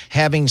was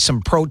having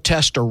some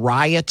protest or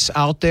riots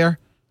out there,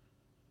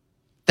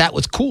 that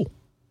was cool.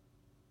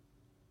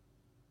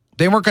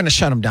 They weren't going to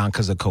shut them down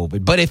because of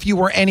COVID. But if you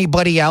were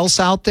anybody else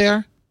out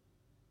there,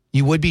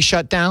 you would be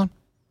shut down.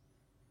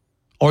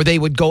 Or they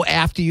would go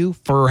after you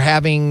for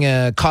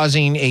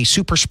causing a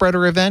super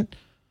spreader event.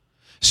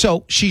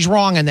 So she's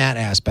wrong in that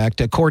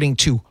aspect. According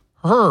to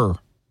her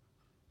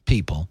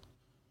people,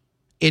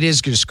 it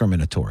is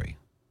discriminatory.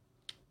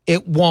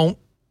 It won't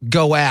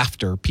go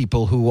after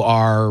people who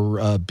are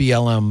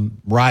BLM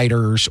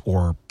rioters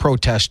or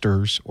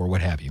protesters or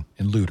what have you,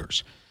 and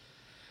looters.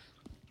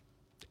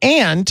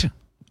 And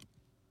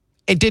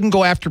it didn't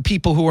go after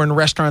people who were in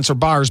restaurants or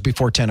bars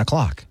before 10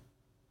 o'clock.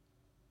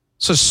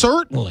 So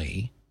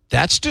certainly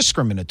that's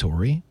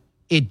discriminatory.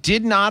 It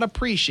did not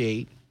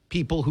appreciate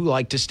people who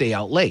like to stay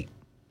out late.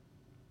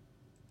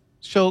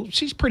 So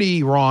she's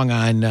pretty wrong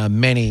on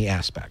many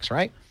aspects,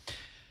 right?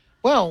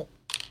 Well,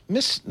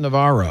 Miss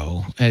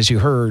Navarro, as you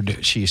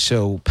heard, she's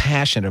so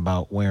passionate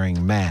about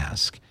wearing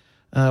masks,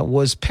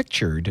 was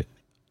pictured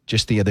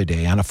just the other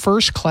day on a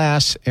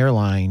first-class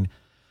airline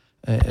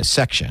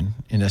section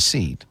in a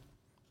seat,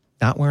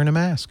 not wearing a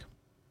mask.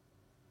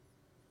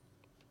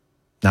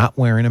 Not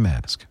wearing a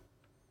mask.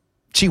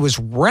 She was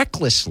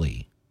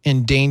recklessly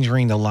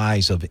endangering the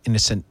lives of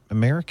innocent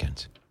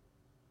Americans.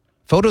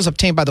 Photos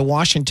obtained by the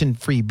Washington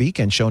Free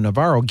Beacon show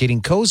Navarro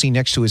getting cozy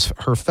next to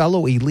her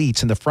fellow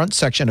elites in the front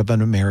section of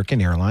an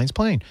American Airlines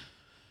plane.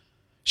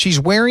 She's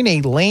wearing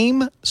a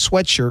lame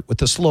sweatshirt with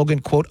the slogan,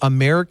 quote,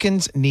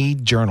 "Americans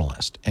need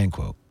journalists," end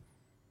quote.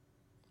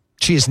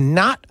 She is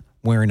not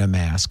wearing a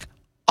mask,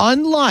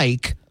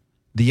 unlike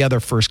the other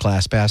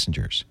first-class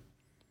passengers.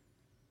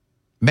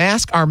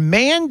 Masks are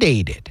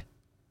mandated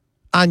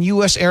on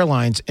U.S.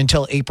 airlines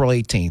until April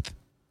 18th,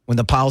 when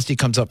the policy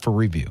comes up for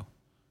review.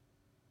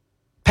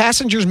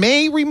 Passengers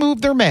may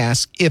remove their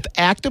mask if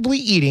actively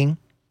eating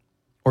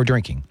or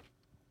drinking.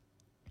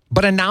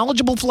 But a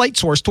knowledgeable flight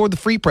source told the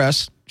Free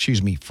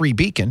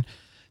Beacon,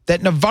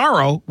 that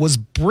Navarro was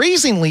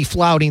brazenly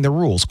flouting the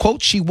rules.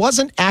 Quote, she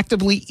wasn't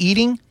actively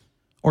eating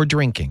or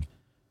drinking.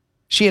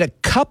 She had a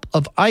cup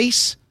of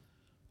ice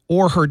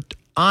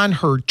on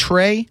her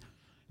tray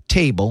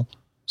table,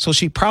 so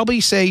she'd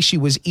probably say she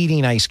was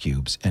eating ice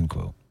cubes, end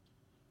quote.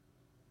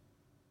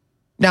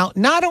 Now,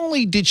 not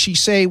only did she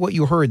say what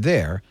you heard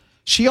there,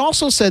 she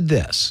also said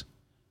this,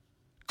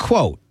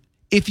 quote,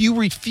 if you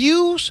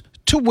refuse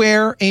to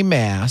wear a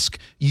mask,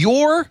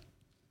 your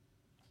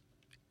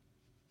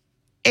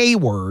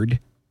A-word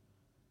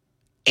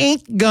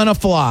ain't gonna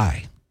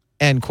fly,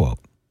 end quote.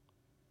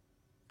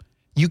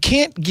 You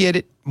can't get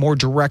it more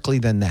directly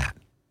than that,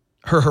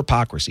 her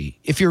hypocrisy.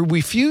 If you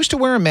refuse to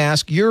wear a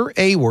mask, your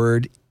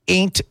A-word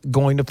ain't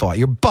going to fly.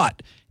 Your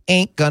butt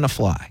ain't gonna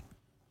fly,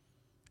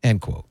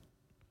 end quote.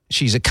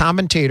 She's a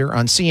commentator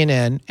on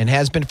CNN and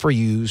has been for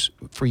years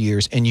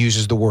and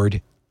uses the word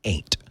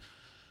ain't.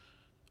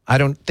 I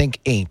don't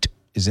think ain't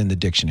is in the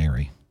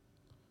dictionary.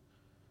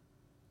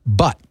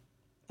 But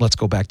let's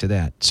go back to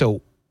that.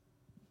 So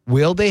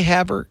will they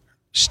have her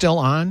still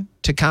on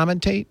to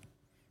commentate?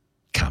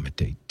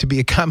 To be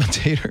a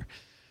commentator?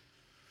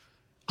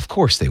 Of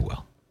course they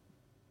will.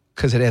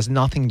 Because it has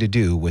nothing to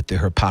do with the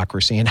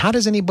hypocrisy. And how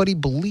does anybody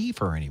believe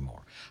her anymore?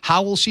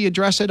 How will she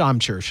address it? I'm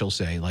sure she'll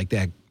say, like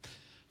that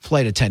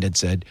flight attendant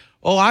said,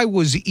 oh, I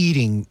was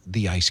eating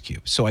the ice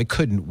cube, so I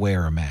couldn't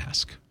wear a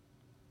mask.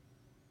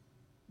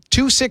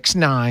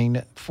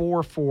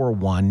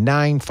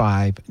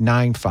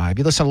 269-441-9595.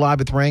 You listen to Live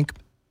with Rank.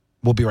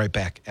 We'll be right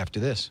back after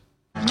this.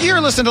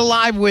 You're listening to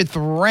Live with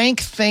Rank.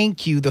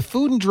 Thank you. The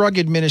Food and Drug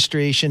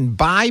Administration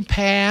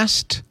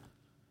bypassed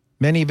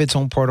many of its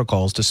own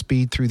protocols to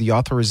speed through the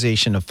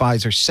authorization of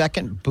Pfizer's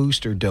second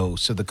booster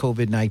dose of the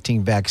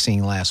COVID-19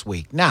 vaccine last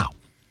week. Now,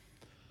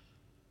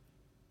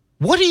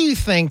 what do you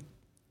think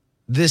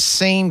this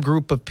same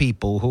group of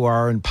people who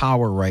are in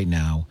power right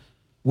now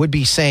would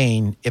be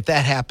saying if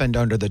that happened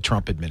under the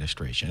Trump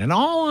administration? And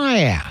all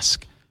I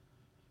ask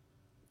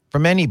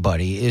from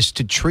anybody is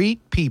to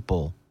treat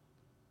people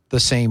the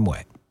same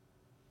way.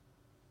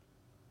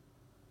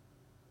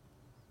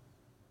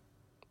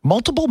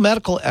 Multiple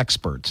medical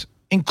experts,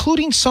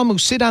 including some who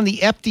sit on the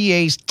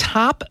FDA's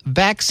top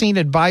vaccine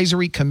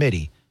advisory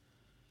committee,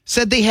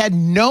 said they had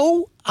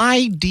no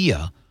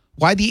idea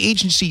why the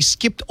agency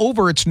skipped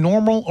over its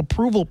normal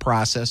approval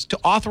process to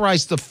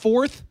authorize the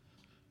fourth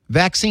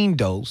vaccine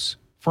dose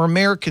for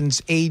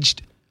Americans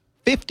aged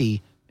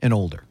 50 and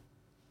older.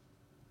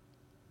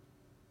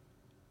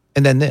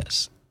 And then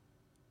this,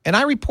 and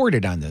I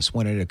reported on this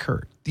when it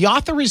occurred. The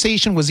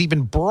authorization was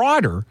even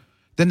broader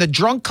than the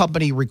drug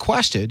company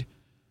requested,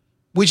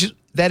 which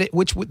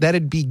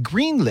it'd be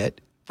greenlit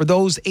for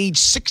those age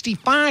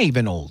 65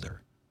 and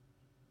older.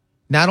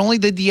 Not only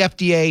did the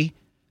FDA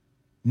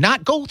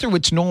not go through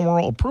its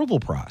normal approval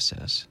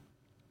process,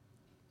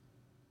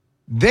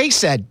 they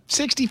said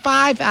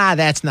 65,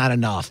 that's not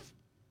enough,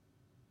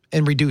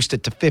 and reduced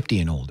it to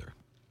 50 and older.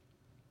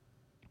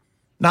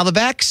 Now, the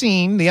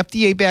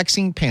FDA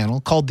vaccine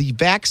panel, called the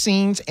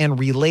Vaccines and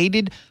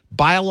Related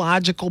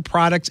Biological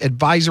Products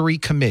Advisory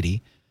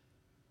Committee,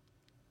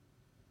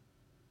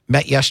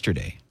 met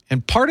yesterday.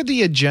 And part of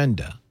the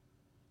agenda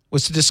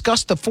was to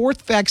discuss the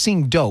fourth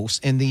vaccine dose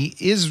and the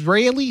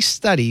Israeli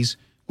studies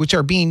which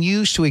are being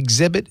used to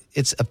exhibit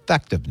its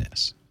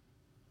effectiveness.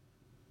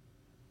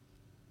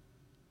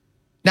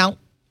 Now,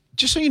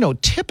 just so you know,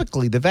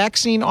 typically the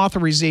vaccine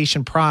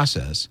authorization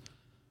process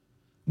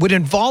would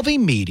involve a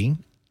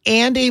meeting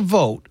and a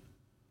vote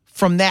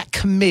from that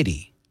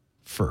committee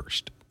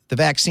first, the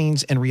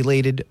Vaccines and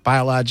Related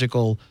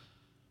Biological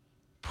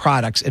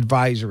Products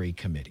Advisory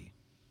Committee.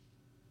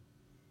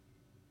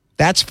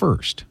 That's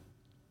first.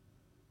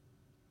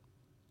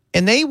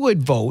 And they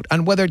would vote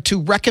on whether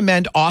to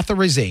recommend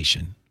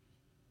authorization,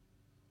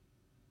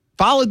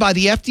 followed by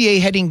the FDA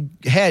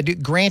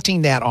head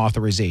granting that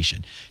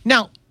authorization.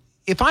 Now,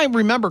 if I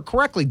remember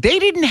correctly, they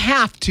didn't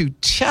have to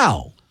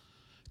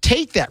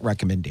take that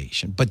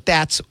recommendation, but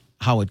that's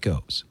how it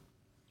goes.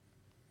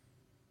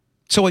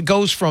 So it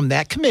goes from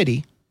that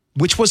committee,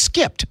 which was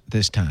skipped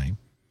this time,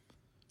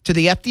 to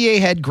the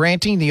FDA head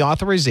granting the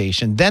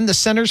authorization. Then the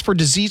Centers for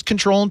Disease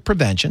Control and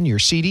Prevention, your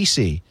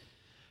CDC,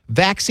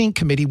 vaccine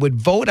committee would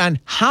vote on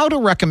how to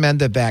recommend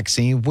the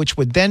vaccine, which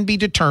would then be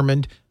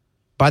determined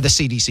by the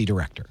CDC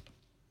director.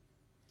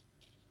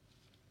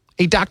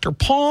 A Dr.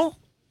 Paul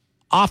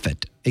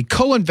Offit, a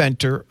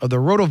co-inventor of the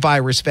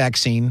rotavirus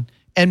vaccine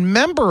and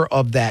member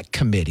of that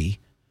committee,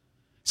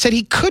 said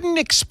he couldn't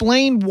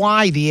explain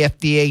why the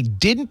FDA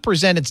didn't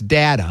present its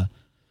data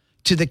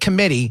to the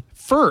committee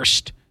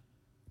first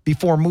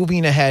before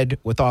moving ahead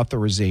with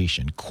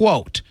authorization.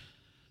 Quote,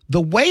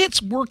 "The way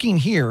it's working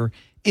here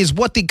is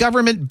what the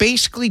government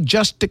basically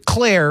just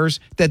declares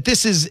that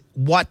this is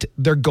what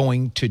they're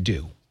going to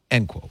do,"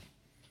 end quote.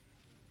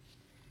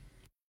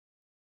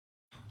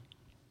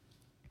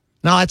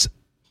 Now, that's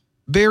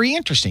very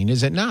interesting,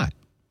 is it not?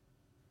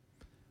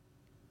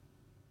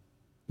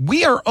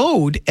 We are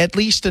owed at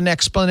least an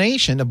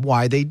explanation of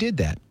why they did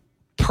that.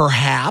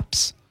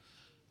 Perhaps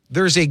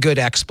there's a good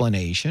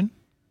explanation,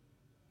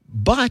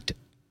 but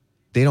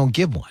they don't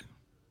give one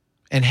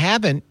and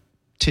haven't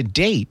to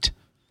date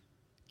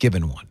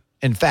given one.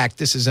 In fact,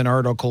 this is an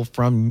article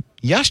from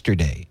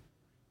yesterday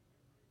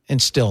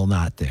and still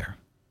not there.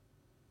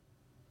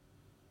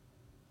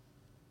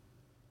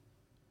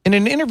 In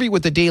an interview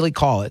with the Daily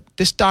Call,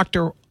 this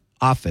Dr.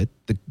 Offit,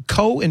 the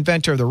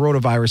co-inventor of the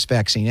rotavirus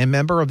vaccine and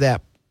member of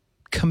that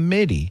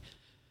committee,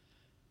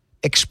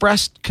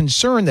 expressed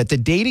concern that the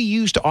data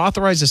used to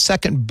authorize a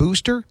second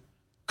booster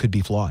could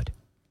be flawed.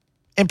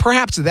 And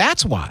perhaps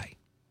that's why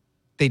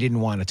they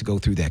didn't want it to go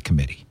through that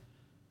committee.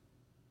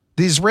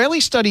 The Israeli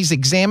studies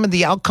examined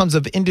the outcomes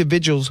of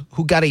individuals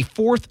who got a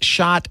fourth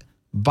shot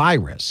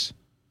versus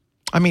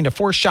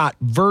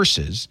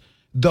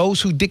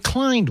those who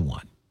declined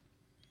one.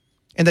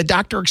 And the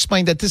doctor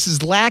explained that this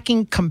is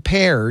lacking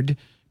compared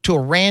to a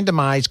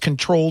randomized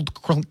controlled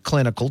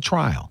clinical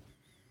trial.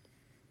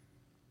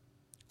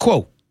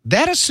 Quote,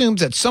 "That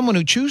assumes that someone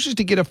who chooses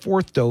to get a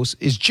fourth dose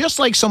is just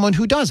like someone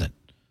who doesn't.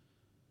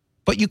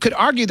 But you could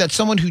argue that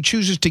someone who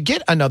chooses to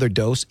get another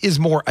dose is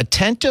more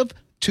attentive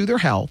to their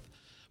health,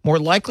 more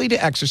likely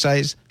to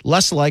exercise,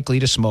 less likely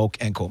to smoke,"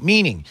 end quote.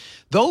 Meaning,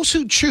 those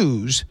who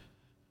choose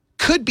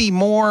could be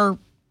more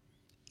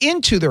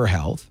into their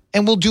health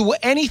and will do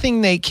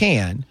anything they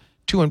can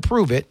to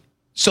improve it.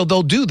 So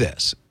they'll do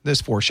this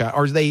fourth shot,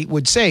 or they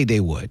would say they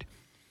would,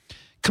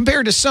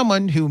 compared to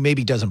someone who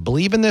maybe doesn't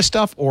believe in this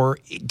stuff or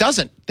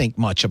doesn't think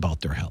much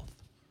about their health.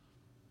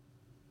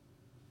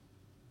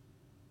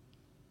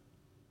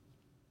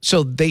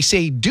 So they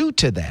say due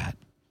to that,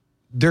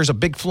 there's a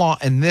big flaw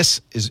in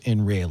this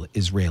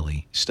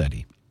Israeli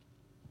study.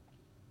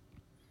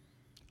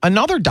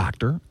 Another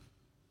doctor,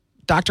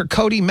 Dr.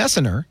 Cody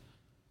Messner,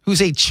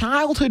 who's a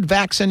childhood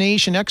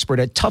vaccination expert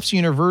at Tufts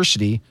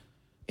University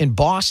in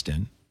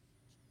Boston,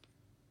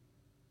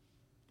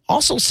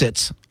 also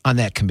sits on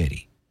that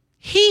committee.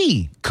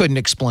 He couldn't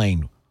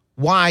explain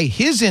why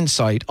his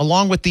insight,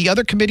 along with the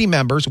other committee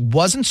members,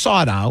 wasn't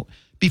sought out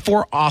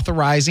before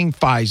authorizing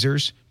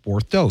Pfizer's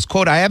fourth dose.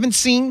 Quote, "I haven't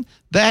seen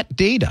that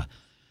data.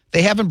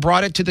 They haven't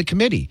brought it to the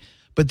committee,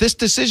 but this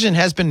decision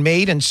has been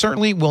made and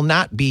certainly will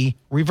not be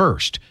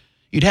reversed.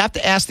 You'd have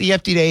to ask the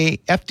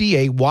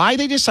FDA why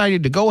they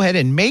decided to go ahead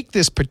and make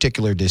this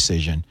particular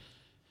decision,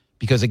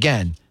 because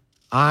again,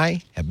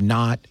 I have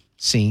not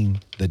seen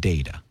the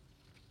data,"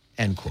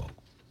 end quote.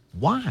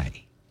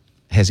 Why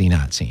has he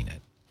not seen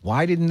it?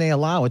 Why didn't they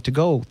allow it to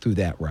go through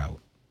that route?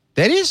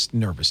 That is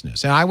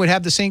nervousness. And I would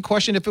have the same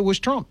question if it was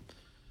Trump.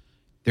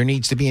 There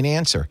needs to be an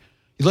answer.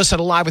 You listen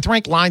to Live with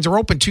Rank. Lines are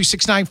open,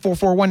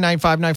 269-441-9595.